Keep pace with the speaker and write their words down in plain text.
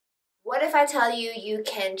What if I tell you you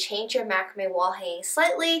can change your macrame wall hanging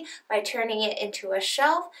slightly by turning it into a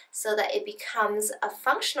shelf so that it becomes a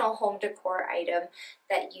functional home decor item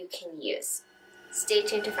that you can use? Stay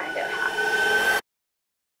tuned to find out how.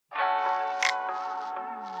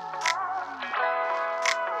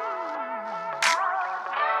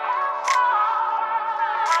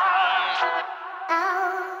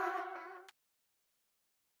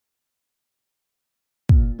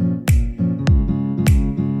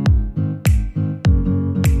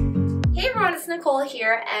 Hey everyone, it's Nicole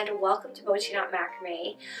here and welcome to Bochiknot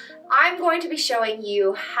Macrame. I'm going to be showing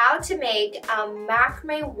you how to make a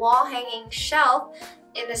macrame wall hanging shelf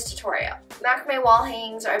in this tutorial. Macrame wall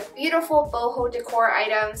hangings are beautiful boho decor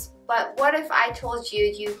items, but what if I told you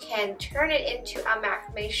you can turn it into a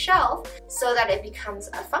macrame shelf so that it becomes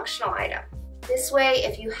a functional item? This way,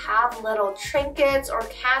 if you have little trinkets or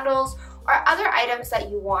candles or other items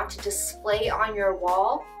that you want to display on your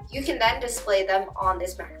wall, you can then display them on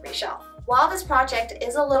this macrame shelf. While this project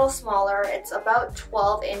is a little smaller, it's about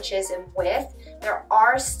 12 inches in width, there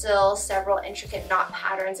are still several intricate knot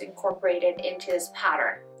patterns incorporated into this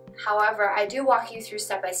pattern. However, I do walk you through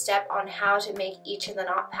step by step on how to make each of the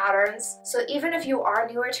knot patterns. So even if you are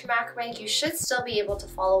newer to macrame, you should still be able to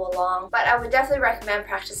follow along, but I would definitely recommend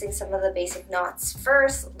practicing some of the basic knots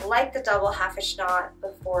first, like the double half-inch knot,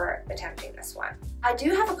 before attempting this one. I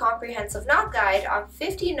do have a comprehensive knot guide on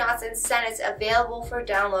 50 knots and sennets available for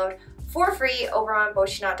download for free over on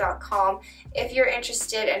bochiknot.com. If you're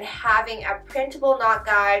interested in having a printable knot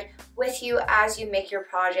guide with you as you make your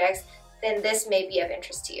projects, then this may be of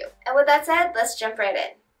interest to you. And with that said, let's jump right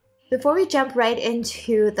in. Before we jump right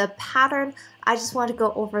into the pattern, I just want to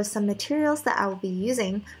go over some materials that I will be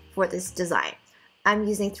using for this design. I'm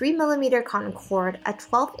using 3mm cotton cord, a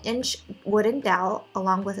 12-inch wooden dowel,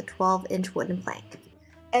 along with a 12-inch wooden plank.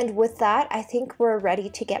 And with that, I think we're ready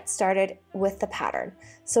to get started with the pattern.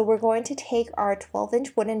 So we're going to take our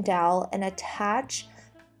 12-inch wooden dowel and attach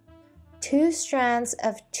 2 strands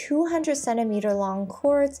of 200 centimeter long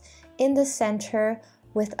cords in the center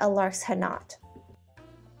with a lark's head knot.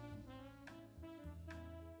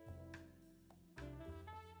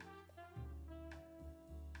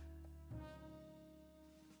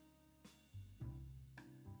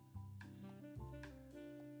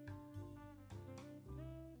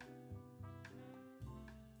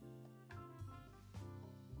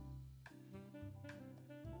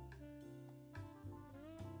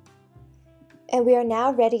 And we are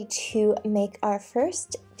now ready to make our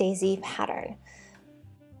first daisy pattern.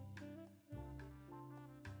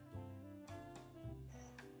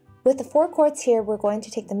 With the 4 cords here, we're going to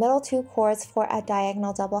take the middle 2 cords for a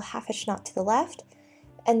diagonal double half-inch knot to the left,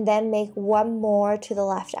 and then make 1 more to the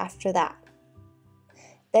left after that.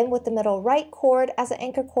 Then with the middle right cord as an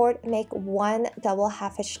anchor cord, make 1 double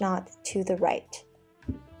half-inch knot to the right.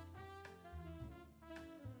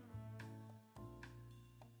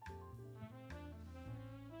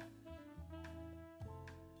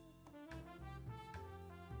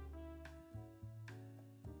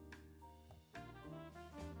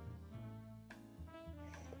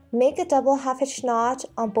 Make a double half-inch knot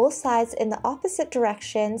on both sides in the opposite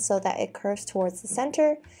direction so that it curves towards the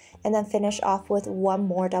center, and then finish off with 1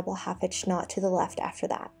 more double half-inch knot to the left after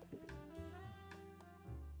that.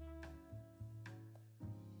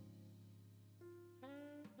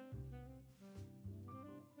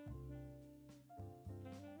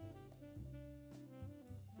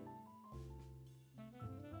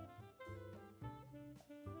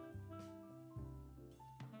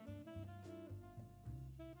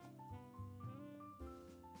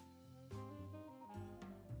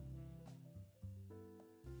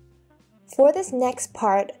 For this next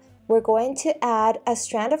part, we're going to add a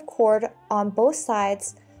strand of cord on both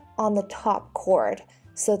sides on the top cord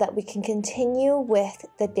so that we can continue with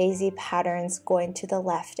the daisy patterns going to the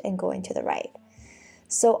left and going to the right.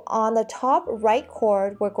 So on the top right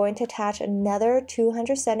cord, we're going to attach another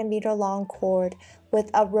 200 centimeter long cord with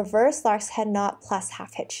a reverse lark's head knot plus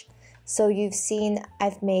half-hitch. So you've seen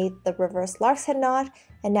I've made the reverse lark's head knot,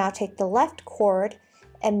 and now take the left cord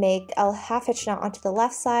and make a half-hitch knot onto the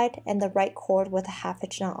left side and the right cord with a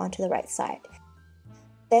half-hitch knot onto the right side.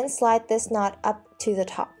 Then slide this knot up to the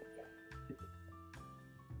top.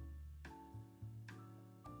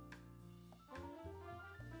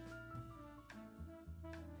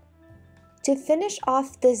 To finish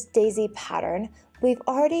off this daisy pattern, we've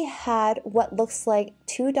already had what looks like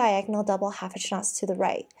 2 diagonal double half-hitch knots to the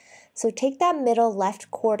right. So take that middle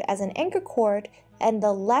left cord as an anchor cord and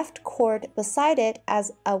the left cord beside it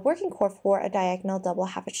as a working cord for a diagonal double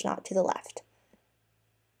half-hitch knot to the left.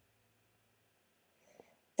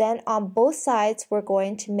 Then on both sides, we're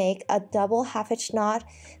going to make a double half-hitch knot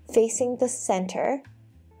facing the center,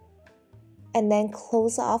 and then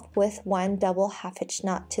close off with one double half-hitch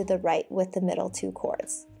knot to the right with the middle two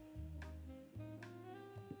cords.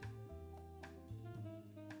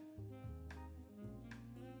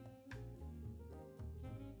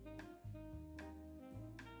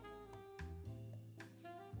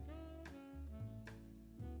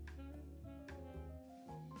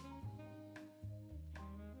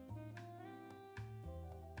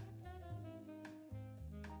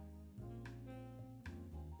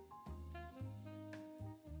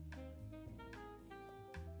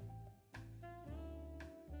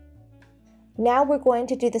 Now we're going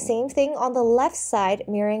to do the same thing on the left side,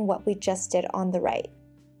 mirroring what we just did on the right.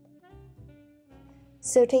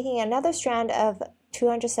 So taking another strand of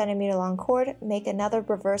 200 centimeter long cord, make another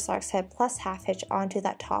reverse lark's head plus half hitch onto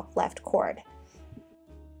that top left cord.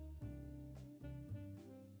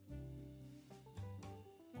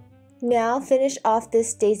 Now finish off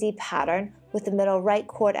this daisy pattern with the middle right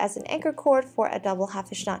cord as an anchor cord for a double half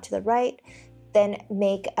hitch knot to the right. Then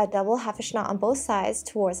make a double half hitch knot on both sides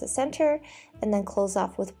towards the center, and then close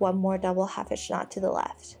off with one more double half hitch knot to the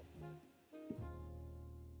left.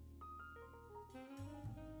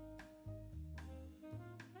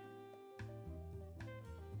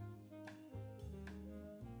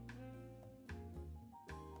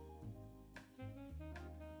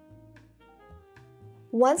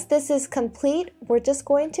 Once this is complete, we're just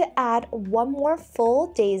going to add one more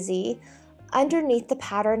full daisy underneath the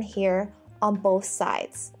pattern here on both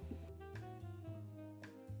sides.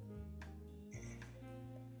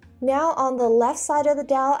 Now on the left side of the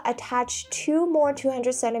dowel, attach two more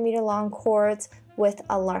 200 centimeter long cords with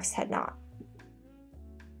a lark's head knot.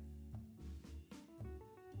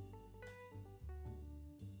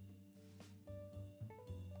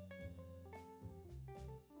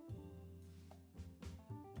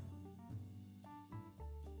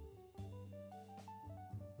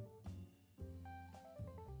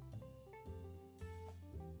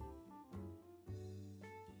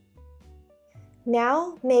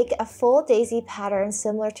 Now make a full daisy pattern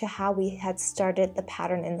similar to how we had started the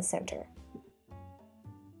pattern in the center.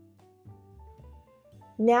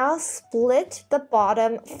 Now split the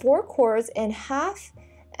bottom 4 cords in half,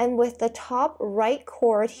 and with the top right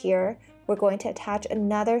cord here, we're going to attach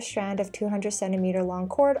another strand of 200 centimeter long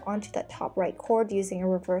cord onto that top right cord using a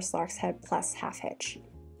reverse lark's head plus half hitch.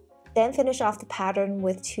 Then finish off the pattern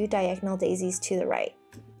with 2 diagonal daisies to the right.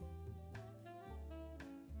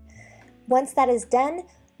 Once that is done,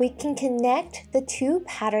 we can connect the 2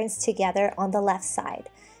 patterns together on the left side.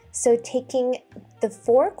 So taking the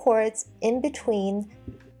 4 cords in between,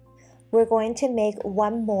 we're going to make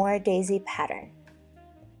one more daisy pattern.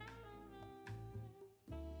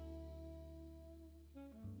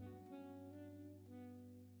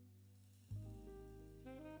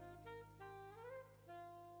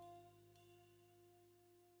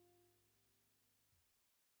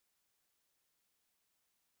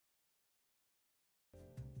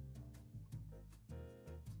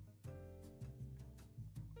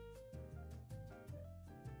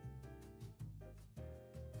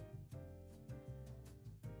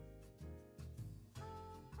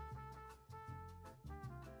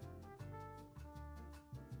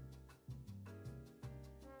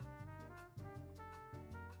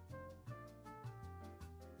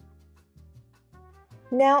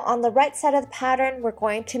 Now on the right side of the pattern, we're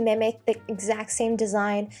going to mimic the exact same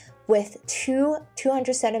design with 2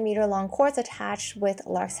 200 centimeter long cords attached with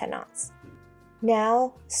lark's head knots.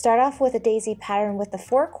 Now start off with a daisy pattern with the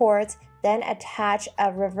 4 cords, then attach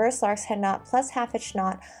a reverse lark's head knot plus half hitch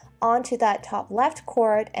knot onto that top left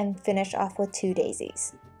cord and finish off with 2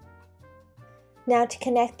 daisies. Now to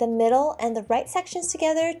connect the middle and the right sections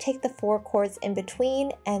together, take the 4 cords in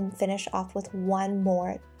between and finish off with one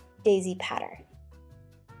more daisy pattern.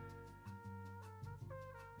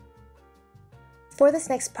 For this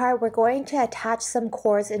next part, we're going to attach some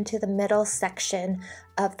cords into the middle section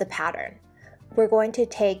of the pattern. We're going to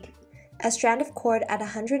take a strand of cord at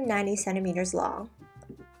 190 centimeters long,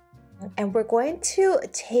 and we're going to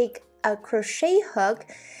take a crochet hook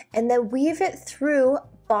and then weave it through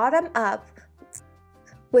bottom up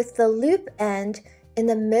with the loop end in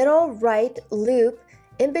the middle right loop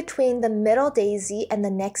in between the middle daisy and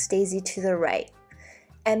the next daisy to the right,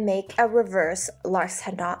 and make a reverse lark's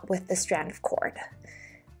head knot with the strand of cord.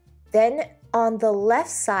 Then on the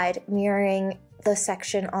left side, mirroring the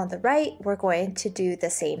section on the right, we're going to do the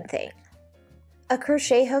same thing. A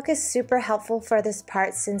crochet hook is super helpful for this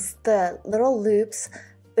part since the little loops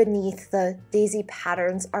beneath the daisy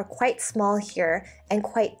patterns are quite small here and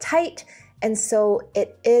quite tight, And so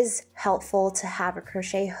it is helpful to have a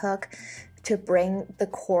crochet hook to bring the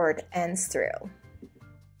cord ends through.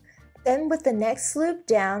 Then with the next loop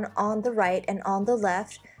down on the right and on the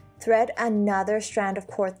left, thread another strand of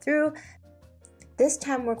cord through. This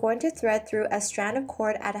time we're going to thread through a strand of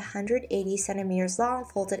cord at 180 centimeters long,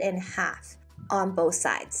 folded in half on both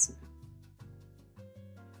sides.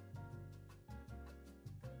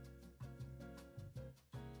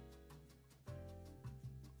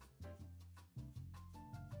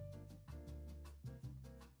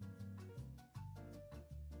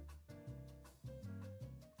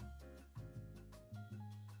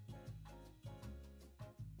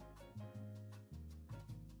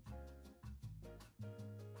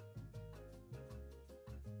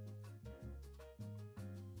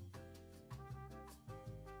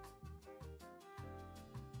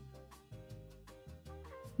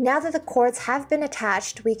 Now that the cords have been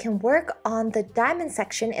attached, we can work on the diamond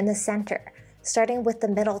section in the center. Starting with the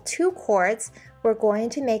middle 2 cords, we're going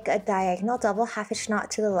to make a diagonal double half-hitch knot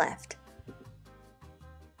to the left.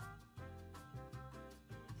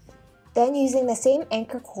 Then using the same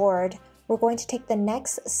anchor cord, we're going to take the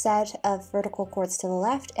next set of vertical cords to the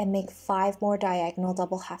left and make 5 more diagonal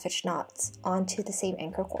double half-hitch knots onto the same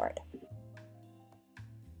anchor cord.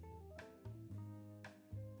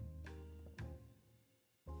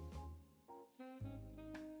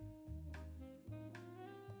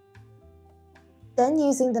 Then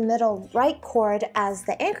using the middle right cord as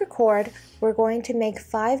the anchor cord, we're going to make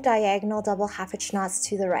 5 diagonal double half-hitch knots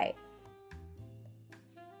to the right.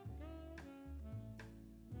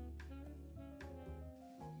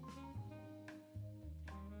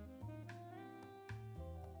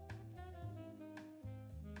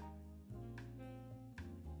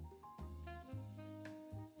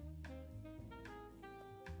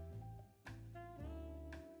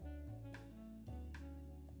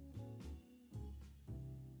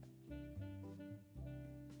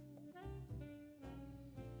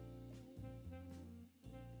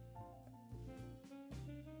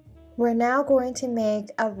 We're now going to make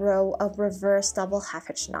a row of reverse double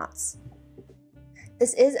half-hitch knots.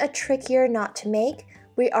 This is a trickier knot to make.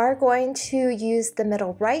 We are going to use the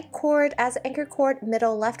middle right cord as the anchor cord,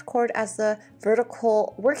 middle left cord as the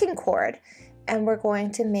vertical working cord, and we're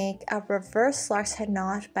going to make a reverse lark's head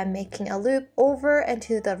knot by making a loop over and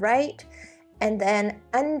to the right, and then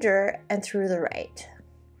under and through the right.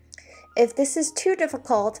 If this is too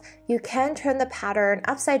difficult, you can turn the pattern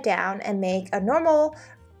upside down and make a normal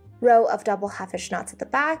row of double half-hitch knots at the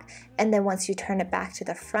back, and then once you turn it back to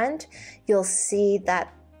the front, you'll see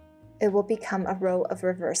that it will become a row of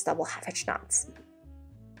reverse double half-hitch knots.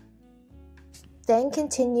 Then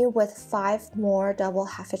continue with 5 more double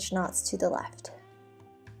half-hitch knots to the left.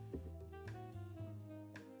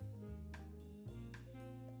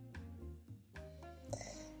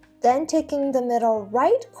 Then taking the middle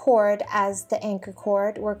right cord as the anchor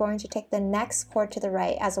cord, we're going to take the next cord to the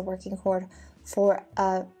right as a working cord for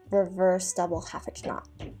a reverse double half-hitch knot.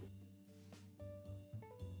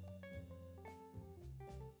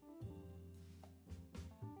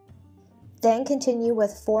 Then continue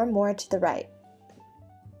with 4 more to the right.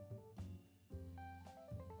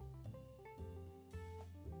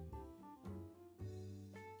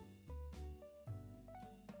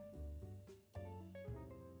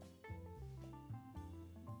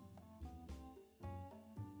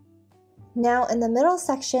 Now in the middle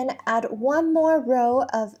section, add 1 more row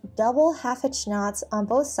of double half-hitch knots on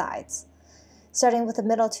both sides. Starting with the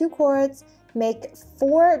middle 2 cords, make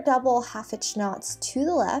 4 double half-hitch knots to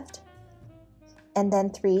the left, and then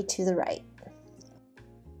 3 to the right.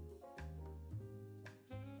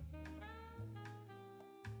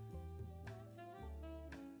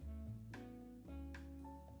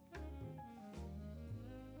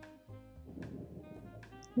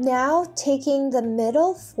 Now, taking the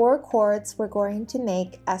middle 4 cords, we're going to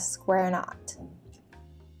make a square knot.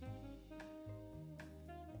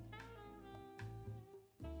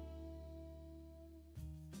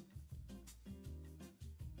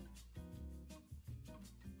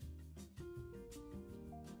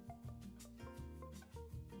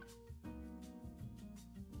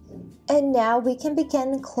 And now we can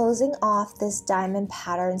begin closing off this diamond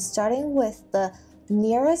pattern, starting with the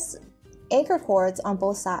nearest anchor cords on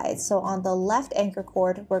both sides. So on the left anchor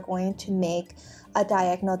cord, we're going to make a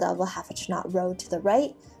diagonal double half-hitch knot row to the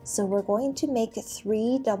right. So we're going to make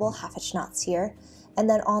 3 double half-hitch knots here. And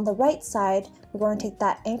then on the right side, we're going to take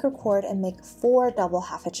that anchor cord and make 4 double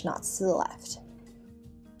half-hitch knots to the left.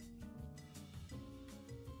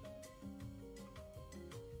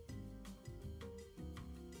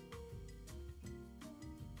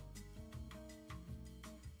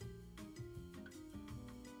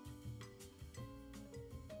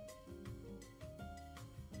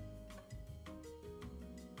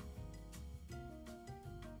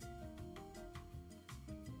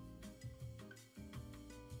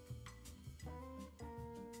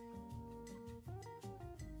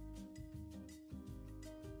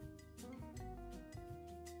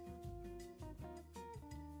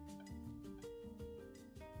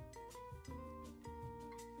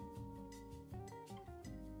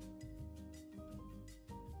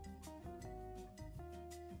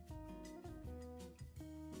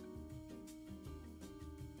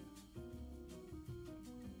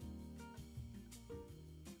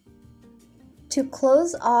 To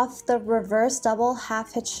close off the reverse double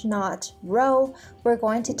half hitch knot row, we're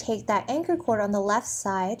going to take that anchor cord on the left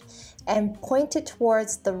side and point it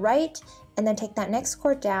towards the right, and then take that next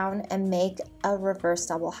cord down and make a reverse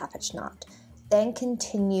double half hitch knot. Then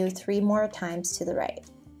continue 3 more times to the right.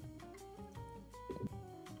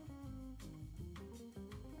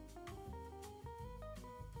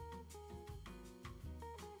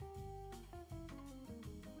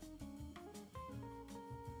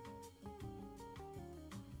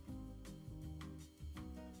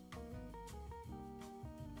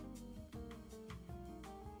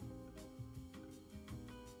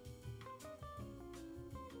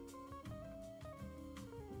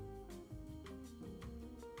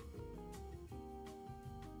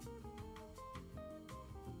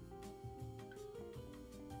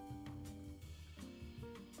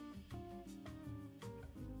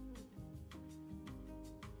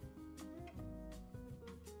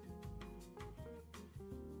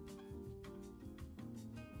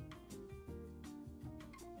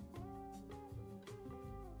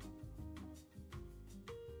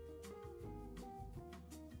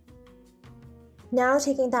 Now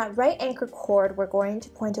taking that right anchor cord, we're going to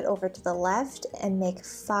point it over to the left and make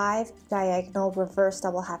 5 diagonal reverse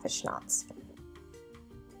double half hitch knots.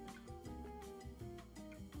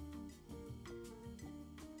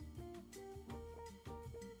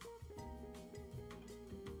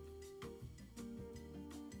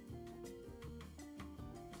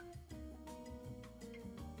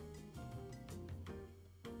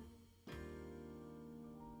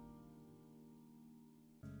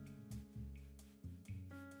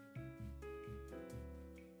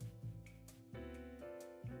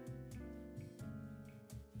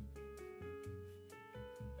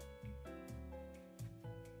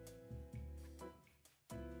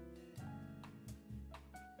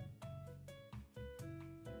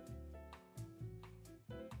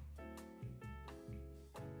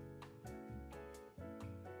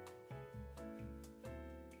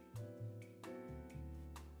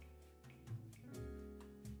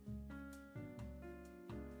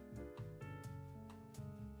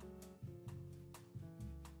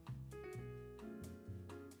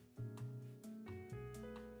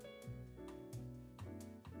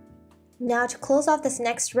 Now to close off this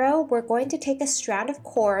next row, we're going to take a strand of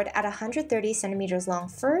cord at 130 centimeters long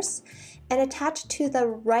first and attach it to the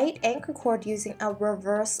right anchor cord using a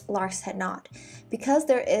reverse lark's head knot. Because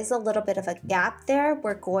there is a little bit of a gap there,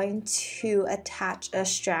 we're going to attach a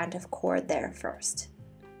strand of cord there first.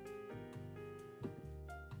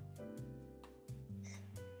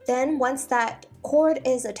 Then once that cord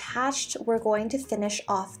is attached, we're going to finish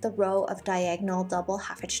off the row of diagonal double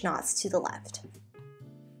half hitch knots to the left.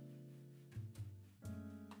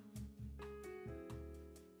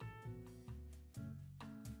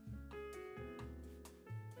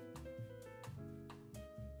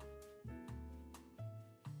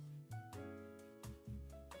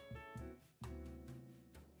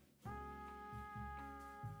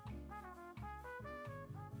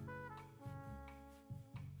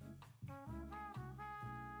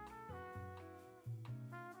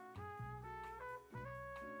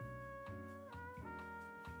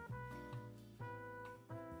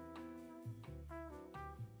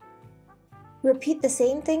 Repeat the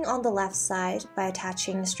same thing on the left side by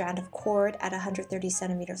attaching a strand of cord at 130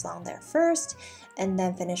 centimeters long there first, and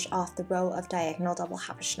then finish off the row of diagonal double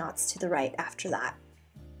half hitch knots to the right after that.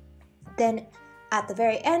 Then at the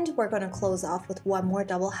very end, we're going to close off with one more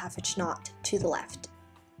double half hitch knot to the left.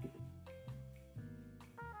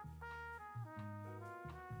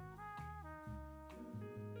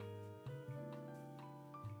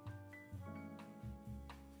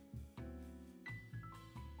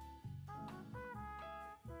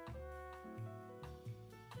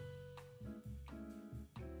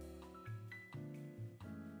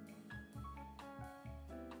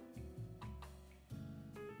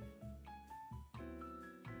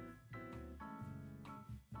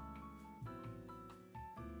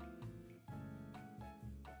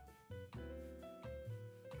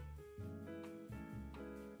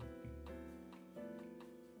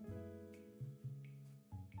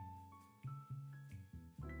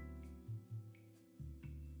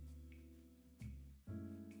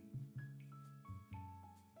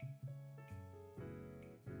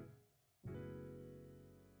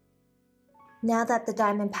 Now that the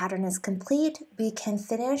diamond pattern is complete, we can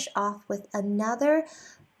finish off with another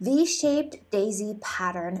V-shaped daisy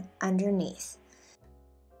pattern underneath.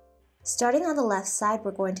 Starting on the left side,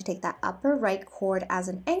 we're going to take that upper right cord as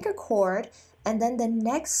an anchor cord, and then the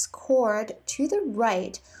next cord to the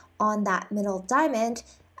right on that middle diamond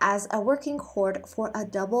as a working cord for a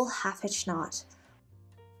double half-hitch knot.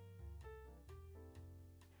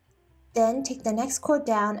 Then take the next cord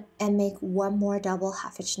down and make one more double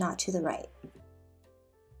half-hitch knot to the right.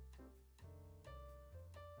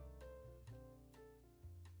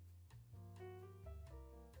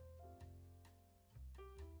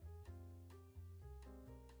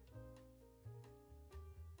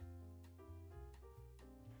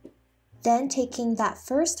 Then taking that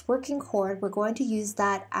first working cord, we're going to use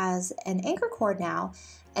that as an anchor cord now,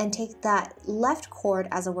 and take that left cord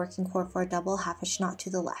as a working cord for a double half-hitch knot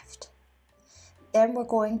to the left. Then we're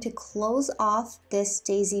going to close off this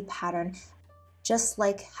daisy pattern just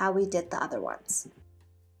like how we did the other ones.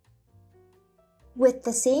 With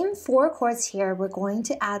the same 4 cords here, we're going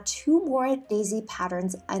to add 2 more daisy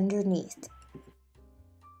patterns underneath.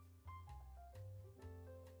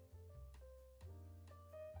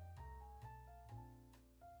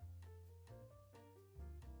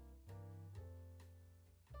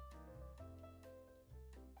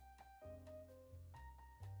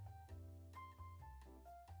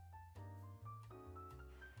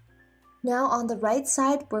 Now on the right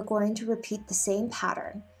side, we're going to repeat the same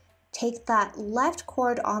pattern. Take that left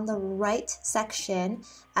cord on the right section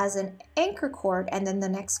as an anchor cord, and then the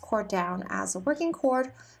next cord down as a working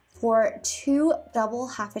cord for 2 double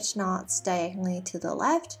half-hitch knots diagonally to the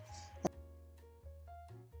left.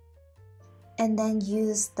 And then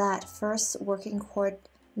use that first working cord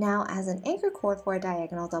now as an anchor cord for a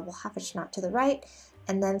diagonal double half-hitch knot to the right,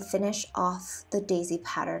 and then finish off the daisy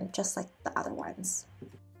pattern just like the other ones.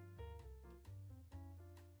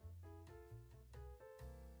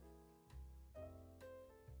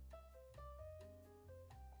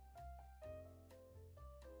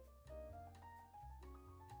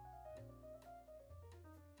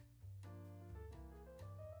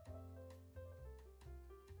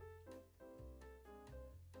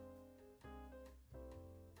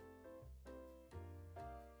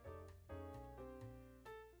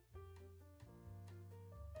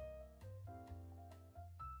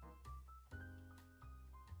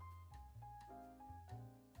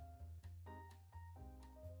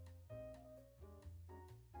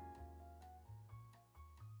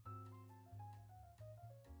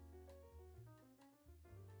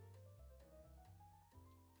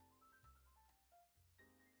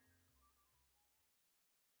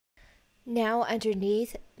 Now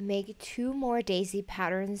underneath, make 2 more daisy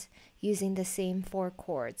patterns using the same 4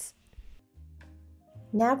 cords.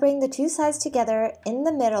 Now bring the 2 sides together in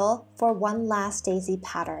the middle for one last daisy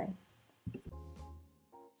pattern.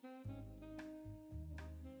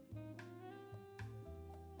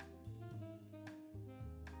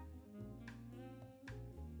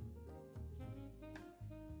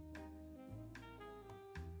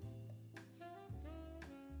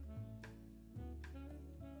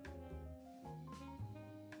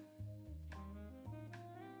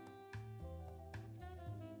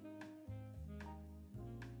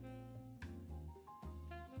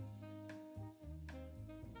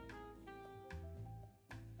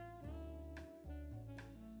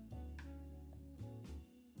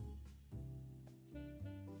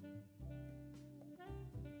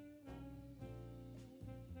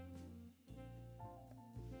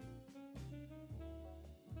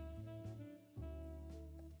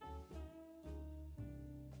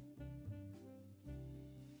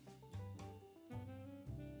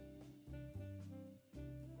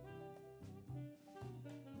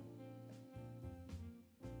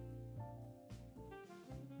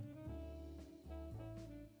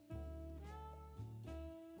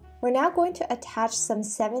 We're now going to attach some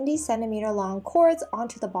 70 centimeter long cords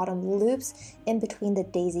onto the bottom loops in between the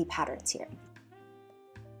daisy patterns here.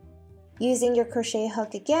 Using your crochet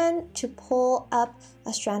hook again to pull up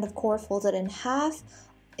a strand of cord folded in half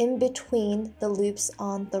in between the loops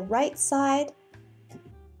on the right side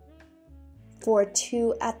for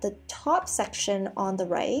 2 at the top section on the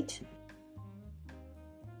right.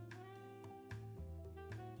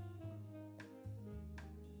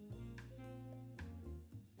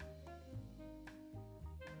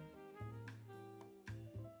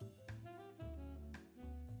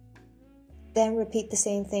 Then repeat the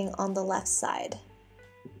same thing on the left side.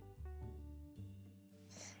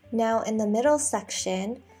 Now in the middle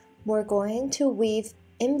section, we're going to weave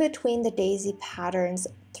in between the daisy patterns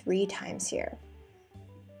 3 times here.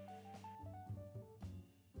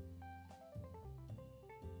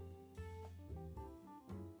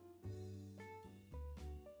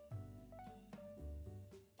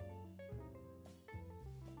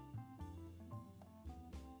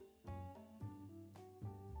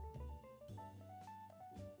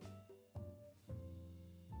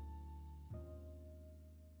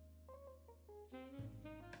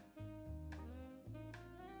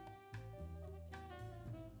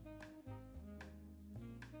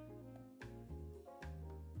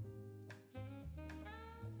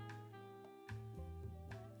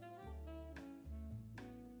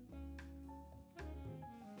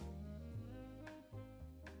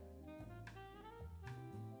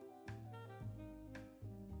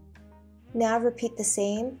 Now repeat the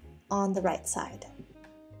same on the right side.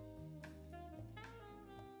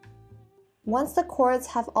 Once the cords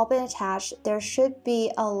have all been attached, there should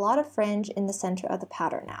be a lot of fringe in the center of the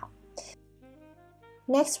pattern now.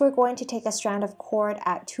 Next, we're going to take a strand of cord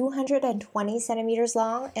at 220 centimeters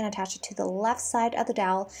long and attach it to the left side of the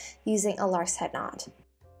dowel using a lark's head knot.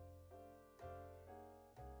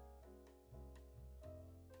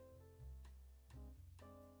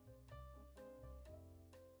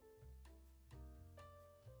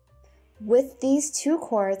 With these two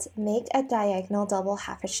cords, make a diagonal double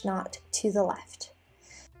half-hitch knot to the left.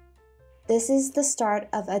 This is the start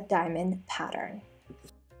of a diamond pattern.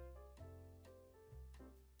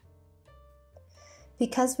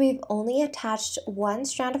 Because we've only attached one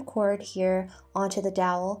strand of cord here onto the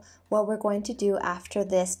dowel, what we're going to do after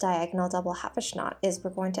this diagonal double half-hitch knot is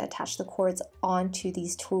we're going to attach the cords onto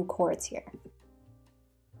these two cords here.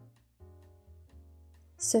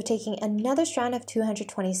 So taking another strand of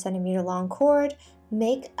 220 centimeter long cord,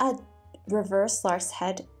 make a reverse lark's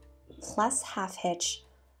head plus half hitch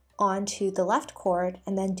onto the left cord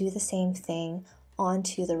and then do the same thing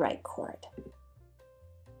onto the right cord.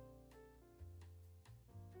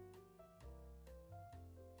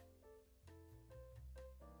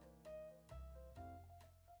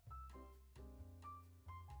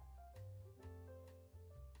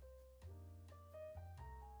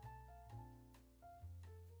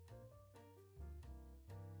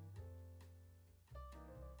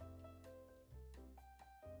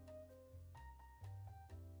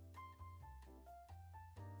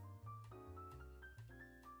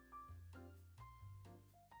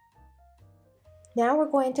 Now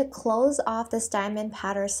we're going to close off this diamond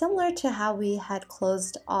pattern similar to how we had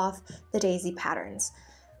closed off the daisy patterns.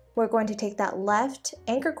 We're going to take that left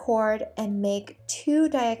anchor cord and make 2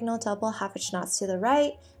 diagonal double half-hitch knots to the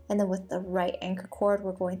right, and then with the right anchor cord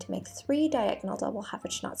we're going to make 3 diagonal double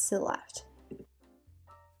half-hitch knots to the left.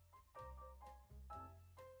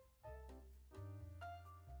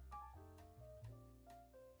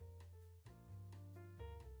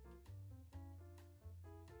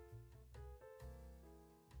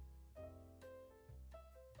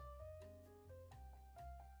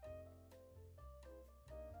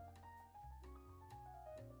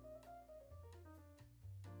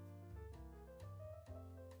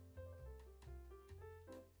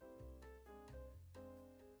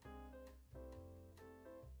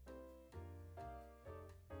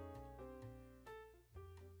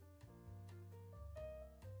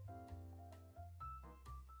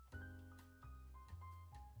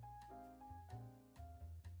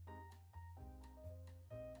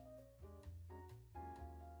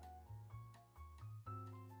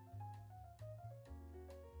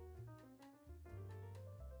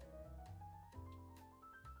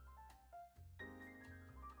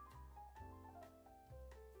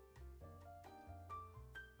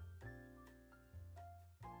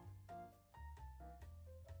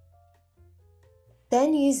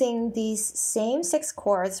 Then using these same 6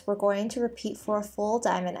 cords, we're going to repeat for a full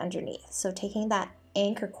diamond underneath. So taking that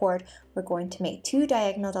anchor cord, we're going to make 2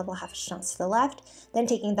 diagonal double half-hitch knots to the left. Then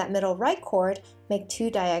taking that middle right cord, make 2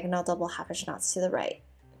 diagonal double half-hitch knots to the right.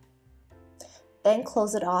 Then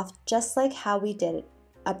close it off just like how we did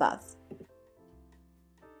above.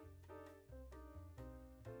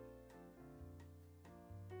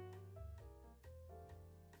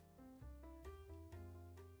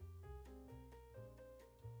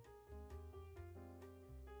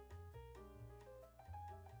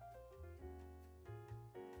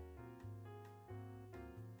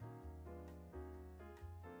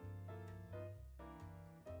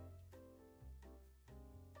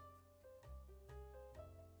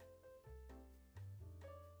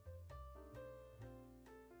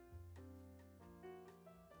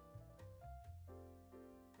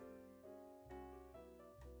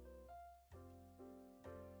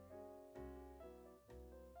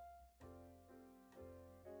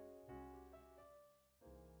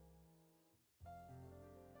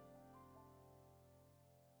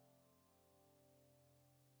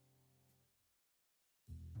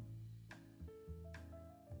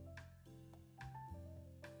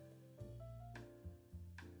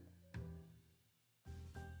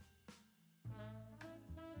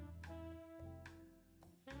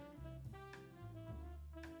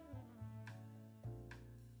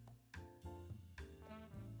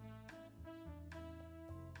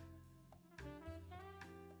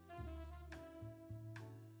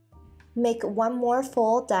 Make one more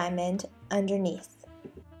full diamond underneath.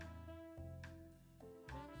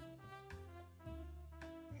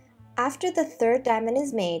 After the third diamond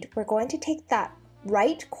is made, we're going to take that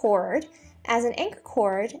right cord as an anchor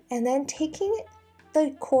cord and then taking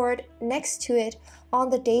the cord next to it on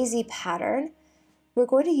the daisy pattern, we're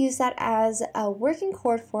going to use that as a working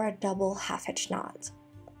cord for a double half hitch knot.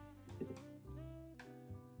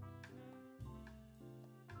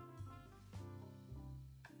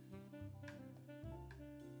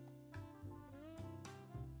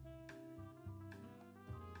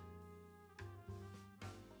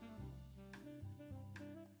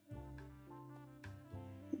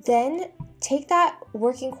 Then take that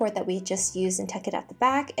working cord that we just used and tuck it at the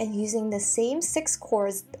back, and using the same 6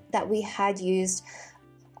 cords that we had used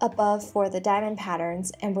above for the diamond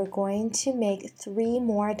patterns, and we're going to make 3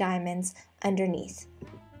 more diamonds underneath.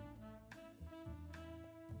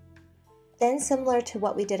 Then, similar to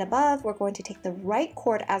what we did above, we're going to take the right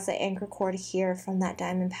cord as the anchor cord here from that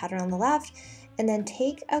diamond pattern on the left, and then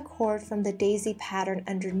take a cord from the daisy pattern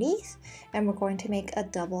underneath, and we're going to make a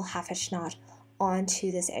double half hitch knot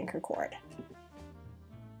onto this anchor cord.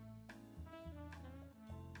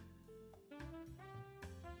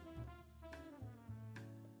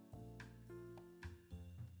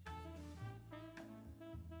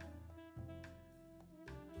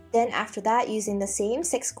 Then after that, using the same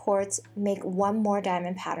 6 cords, make 1 more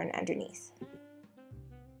diamond pattern underneath.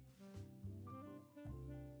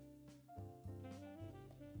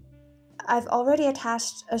 I've already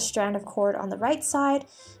attached a strand of cord on the right side,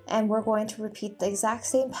 and we're going to repeat the exact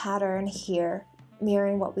same pattern here,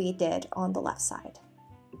 mirroring what we did on the left side.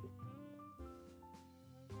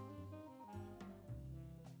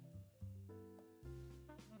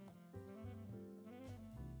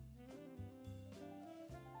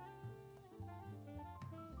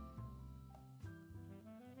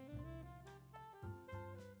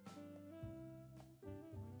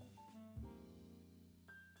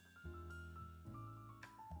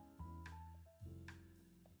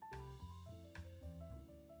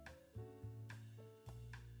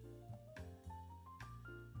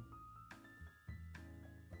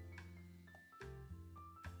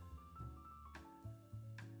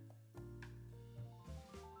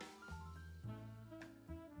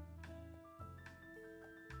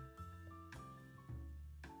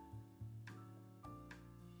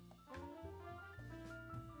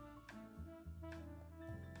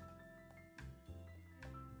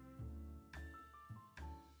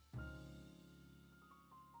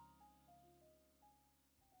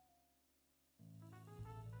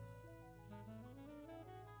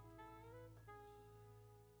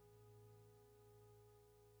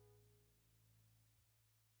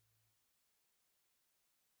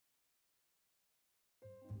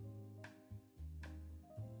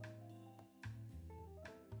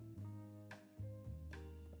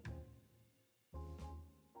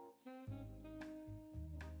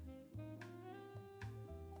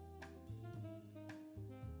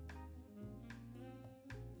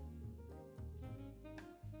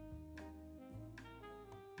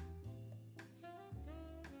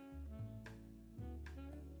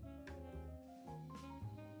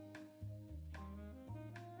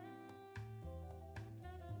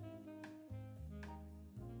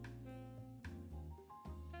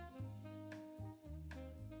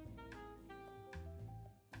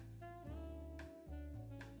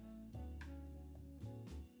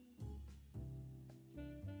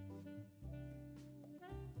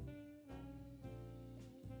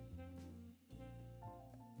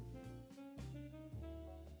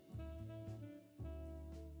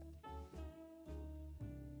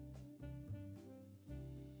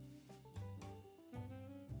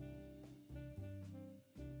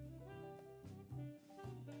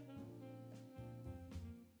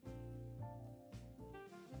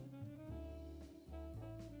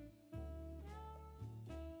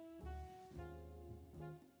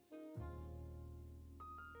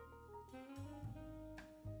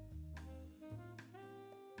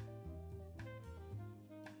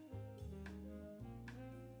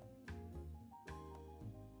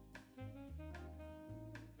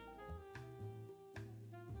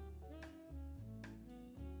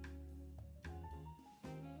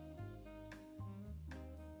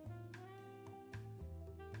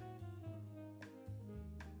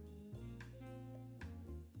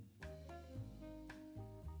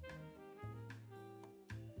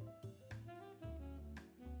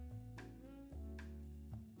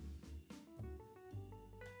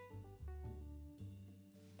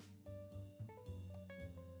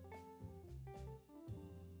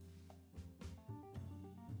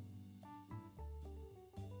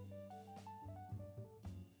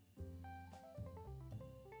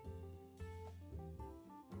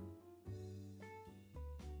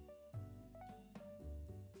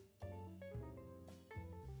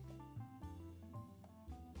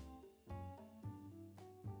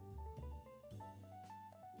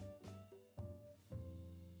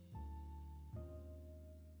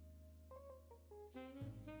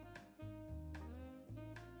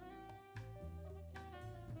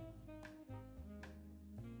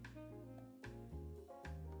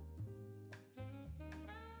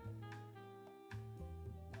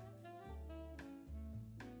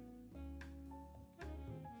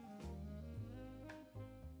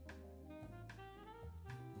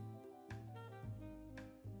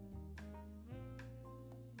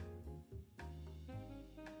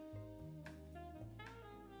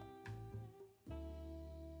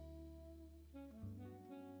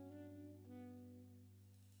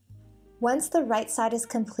 Once the right side is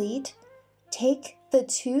complete, take the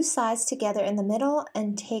two sides together in the middle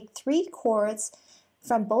and take 3 cords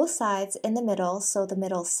from both sides in the middle, so the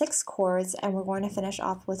middle 6 cords, and we're going to finish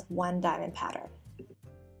off with 1 diamond pattern.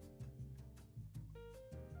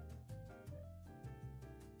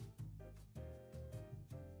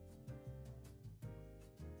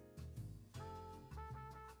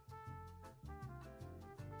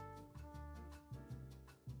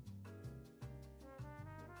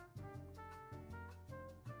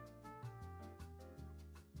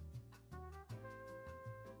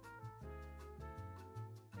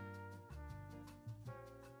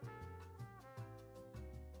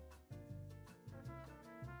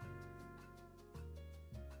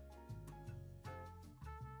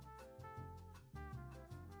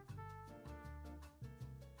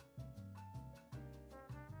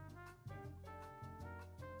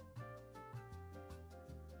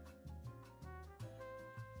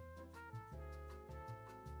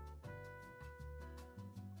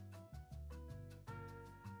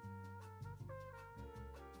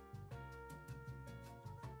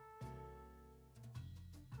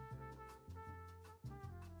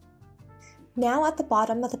 Now at the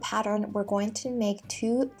bottom of the pattern, we're going to make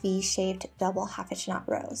 2 V-shaped double half-hitch knot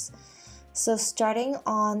rows. So starting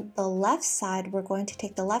on the left side, we're going to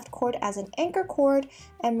take the left cord as an anchor cord,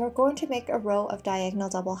 and we're going to make a row of diagonal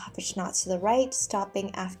double half-hitch knots to the right,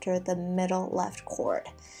 stopping after the middle left cord.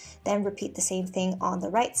 Then repeat the same thing on the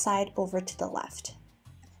right side over to the left.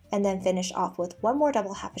 And then finish off with 1 more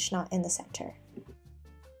double half-hitch knot in the center.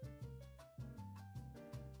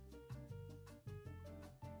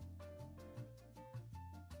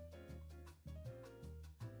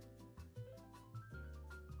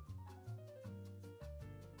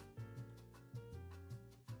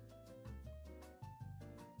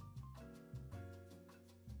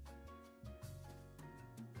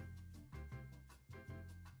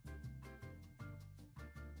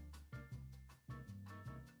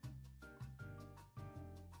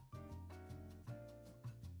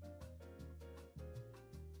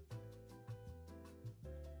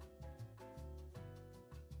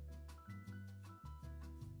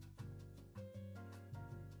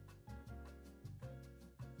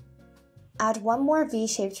 Add 1 more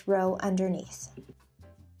V-shaped row underneath.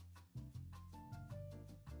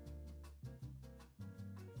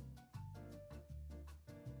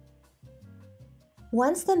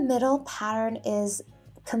 Once the middle pattern is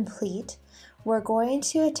complete, we're going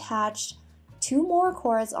to attach 2 more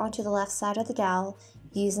cords onto the left side of the dowel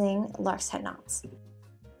using lark's head knots.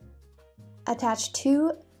 Attach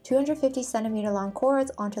 2 250 centimeter long cords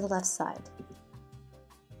onto the left side.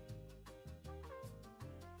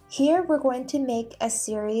 Here we're going to make a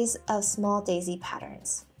series of small daisy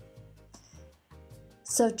patterns.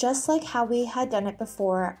 So just like how we had done it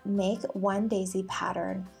before, make 1 daisy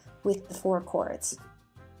pattern with the 4 cords.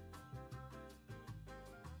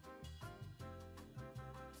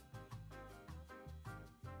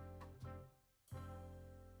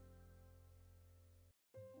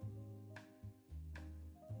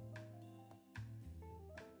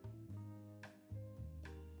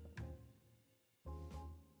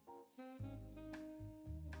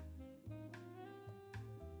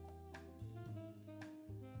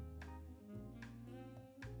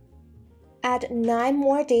 Add 9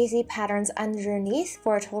 more daisy patterns underneath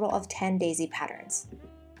for a total of 10 daisy patterns.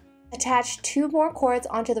 Attach 2 more cords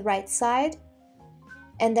onto the right side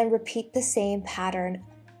and then repeat the same pattern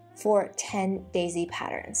for 10 daisy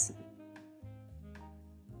patterns.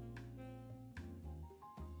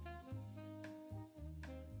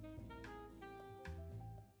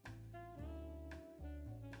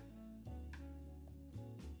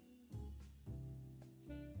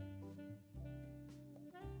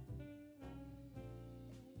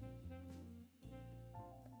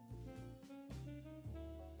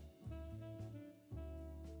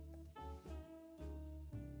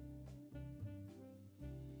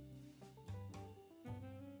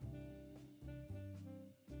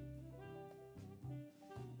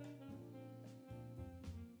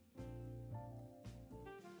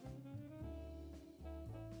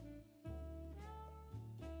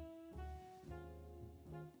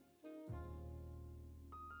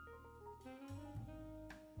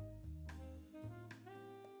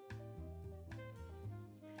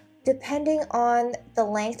 Depending on the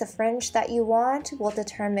length of fringe that you want will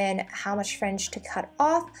determine how much fringe to cut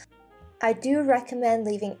off. I do recommend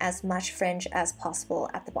leaving as much fringe as possible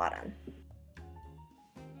at the bottom.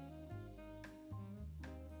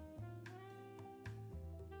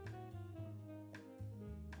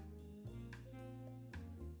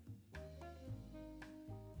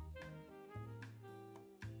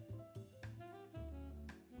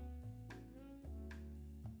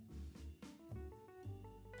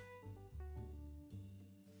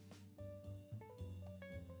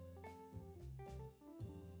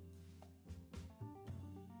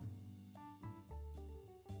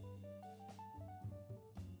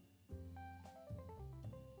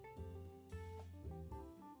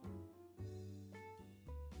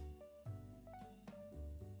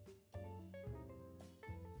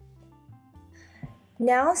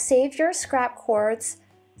 Now save your scrap cords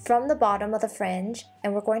from the bottom of the fringe,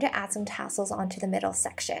 and we're going to add some tassels onto the middle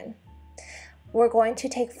section. We're going to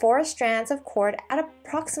take 4 strands of cord at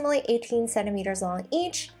approximately 18 centimeters long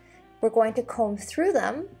each. We're going to comb through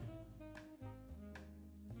them.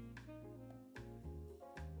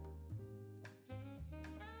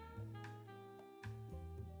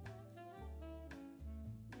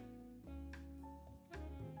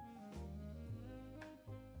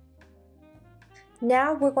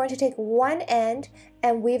 Now we're going to take one end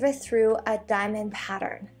and weave it through a diamond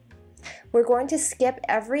pattern. We're going to skip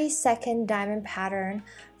every second diamond pattern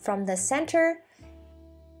from the center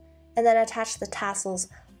and then attach the tassels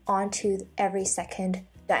onto every second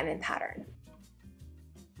diamond pattern.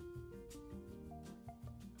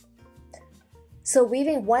 So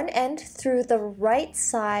weaving one end through the right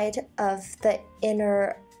side of the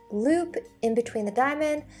inner loop in between the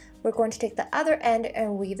diamond, we're going to take the other end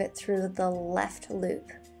and weave it through the left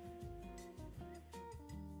loop.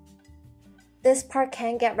 This part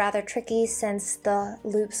can get rather tricky since the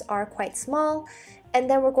loops are quite small, and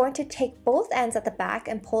then we're going to take both ends at the back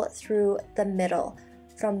and pull it through the middle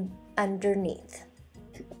from underneath.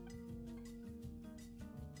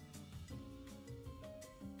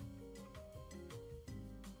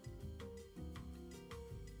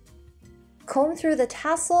 Comb through the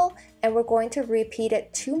tassel, and we're going to repeat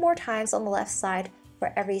it 2 more times on the left side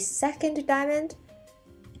for every second diamond.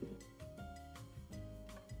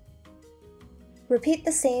 Repeat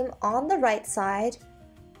the same on the right side,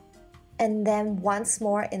 and then once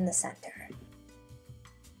more in the center.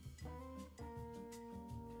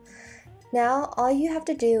 Now all you have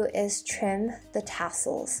to do is trim the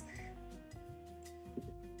tassels.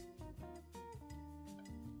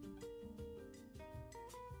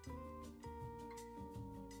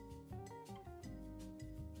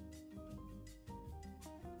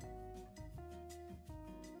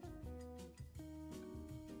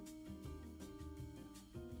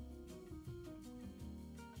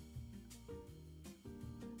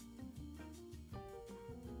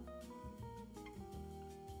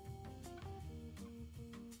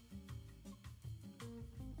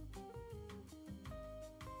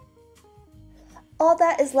 All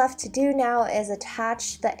that is left to do now is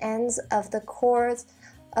attach the ends of the cords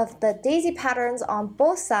of the daisy patterns on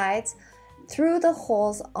both sides through the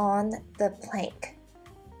holes on the plank.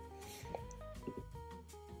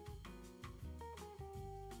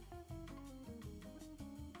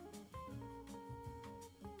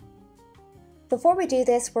 Before we do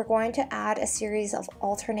this, we're going to add a series of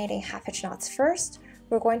alternating half-hitch knots first.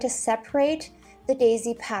 We're going to separate the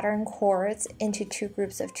daisy pattern cords into 2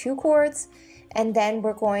 groups of 2 cords, and then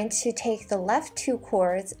we're going to take the left 2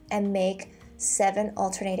 cords and make 7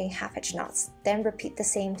 alternating half-hitch knots. Then repeat the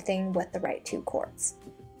same thing with the right 2 cords.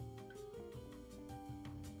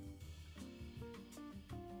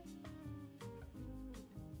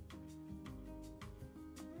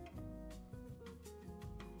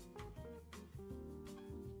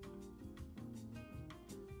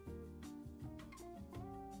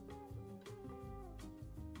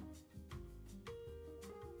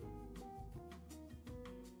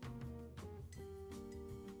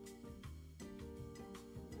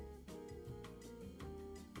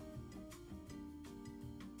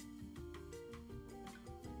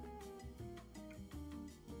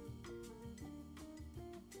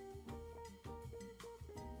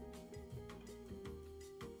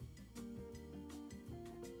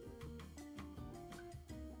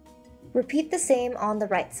 Repeat the same on the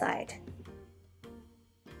right side.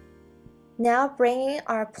 Now bringing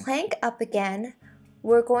our plank up again,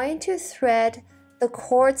 we're going to thread the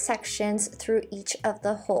cord sections through each of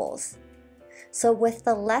the holes. So with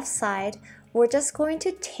the left side, we're just going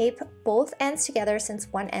to tape both ends together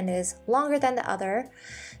since one end is longer than the other,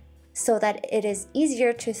 so that it is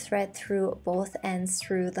easier to thread through both ends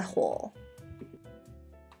through the hole.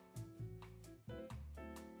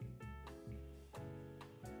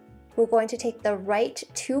 We're going to take the right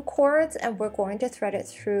 2 cords and we're going to thread it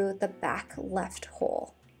through the back left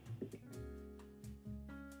hole.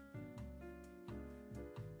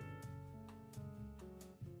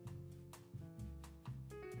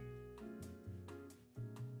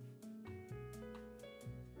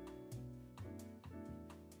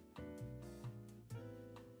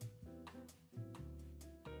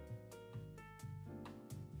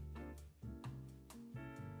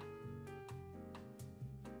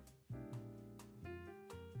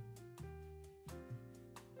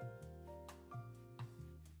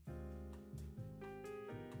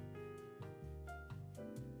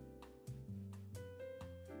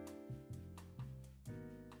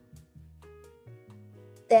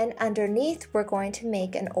 Then underneath, we're going to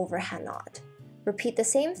make an overhand knot. Repeat the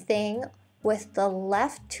same thing with the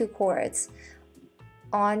left 2 cords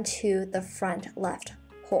onto the front left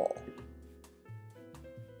hole.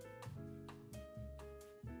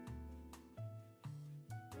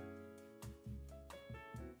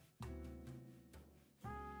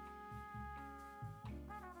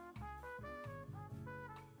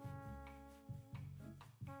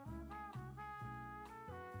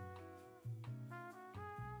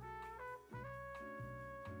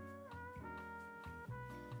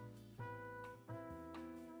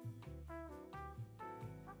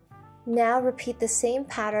 Now repeat the same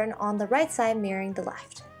pattern on the right side, mirroring the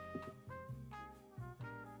left.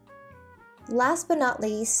 Last but not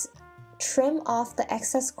least, trim off the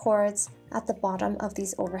excess cords at the bottom of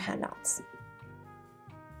these overhand knots.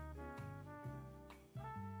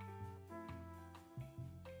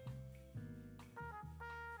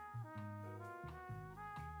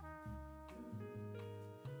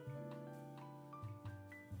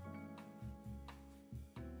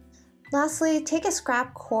 Lastly, take a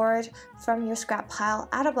scrap cord from your scrap pile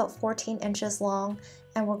at about 14 inches long,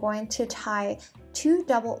 and we're going to tie 2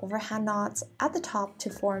 double overhand knots at the top to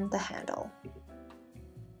form the handle.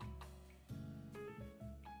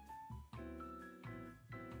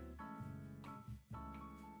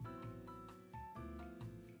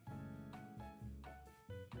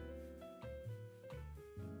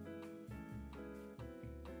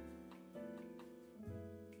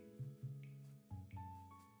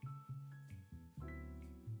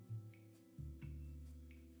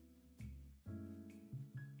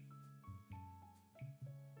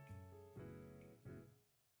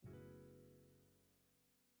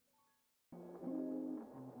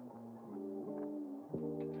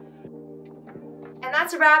 And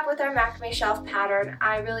that's a wrap with our macrame shelf pattern.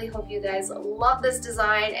 I really hope you guys love this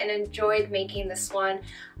design and enjoyed making this one.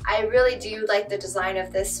 I really do like the design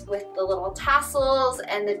of this with the little tassels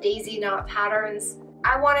and the daisy knot patterns.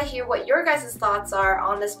 I want to hear what your guys' thoughts are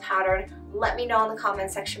on this pattern. Let me know in the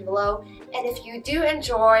comment section below. And if you do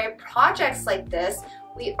enjoy projects like this,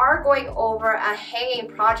 we are going over a hanging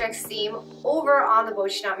projects theme over on the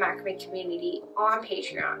Bochiknot Macrame community on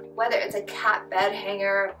Patreon. Whether it's a cat bed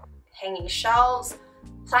hanger, hanging shelves,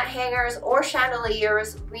 plant hangers, or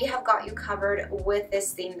chandeliers, we have got you covered with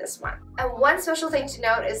this theme this month. And one special thing to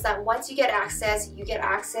note is that once you get access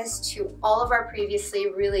to all of our previously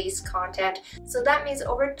released content. So that means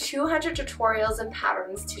over 200 tutorials and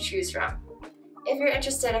patterns to choose from. If you're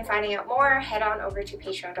interested in finding out more, head on over to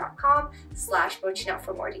patreon.com/Bochiknot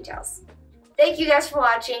for more details. Thank you guys for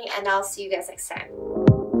watching, and I'll see you guys next time.